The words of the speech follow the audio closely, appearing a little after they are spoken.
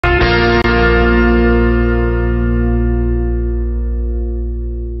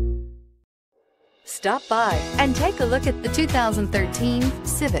Stop by and take a look at the 2013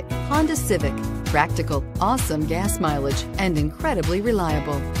 Honda Civic. Practical, awesome gas mileage, and incredibly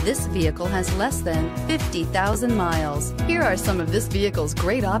reliable. This vehicle has less than 50,000 miles. Here are some of this vehicle's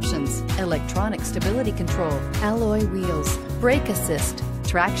great options: electronic stability control, alloy wheels, brake assist,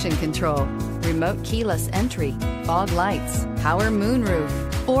 traction control, remote keyless entry, fog lights, power moonroof,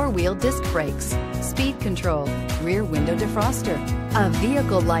 four-wheel disc brakes, speed control, rear window defroster. A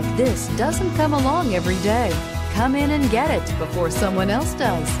vehicle like this doesn't come along every day. Come in and get it before someone else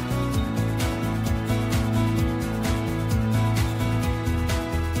does.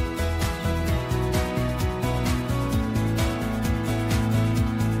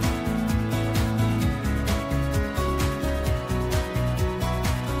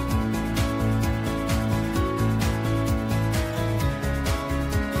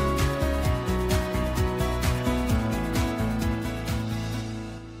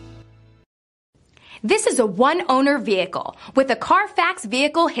 This is a one-owner vehicle with a Carfax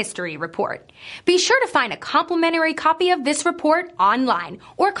Vehicle History Report. Be sure to find a complimentary copy of this report online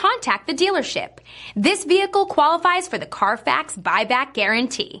or contact the dealership. This vehicle qualifies for the Carfax Buyback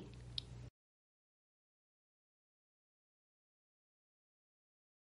Guarantee.